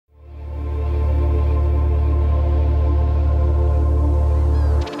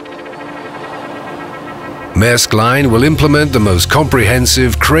Maersk Line will implement the most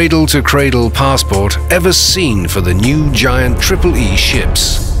comprehensive cradle-to-cradle passport ever seen for the new giant EEE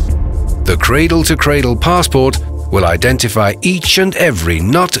ships. The cradle-to-cradle passport will identify each and every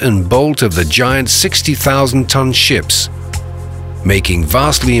nut and bolt of the giant 60,000-ton ships, making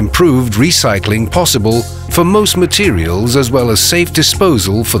vastly improved recycling possible for most materials as well as safe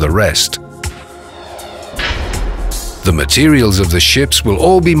disposal for the rest. The materials of the ships will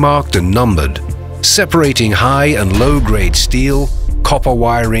all be marked and numbered, separating high and low-grade steel, copper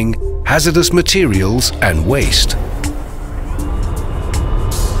wiring, hazardous materials and waste.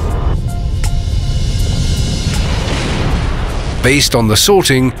 Based on the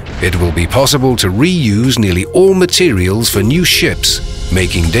sorting, it will be possible to reuse nearly all materials for new ships,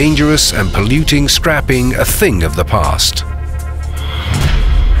 making dangerous and polluting scrapping a thing of the past.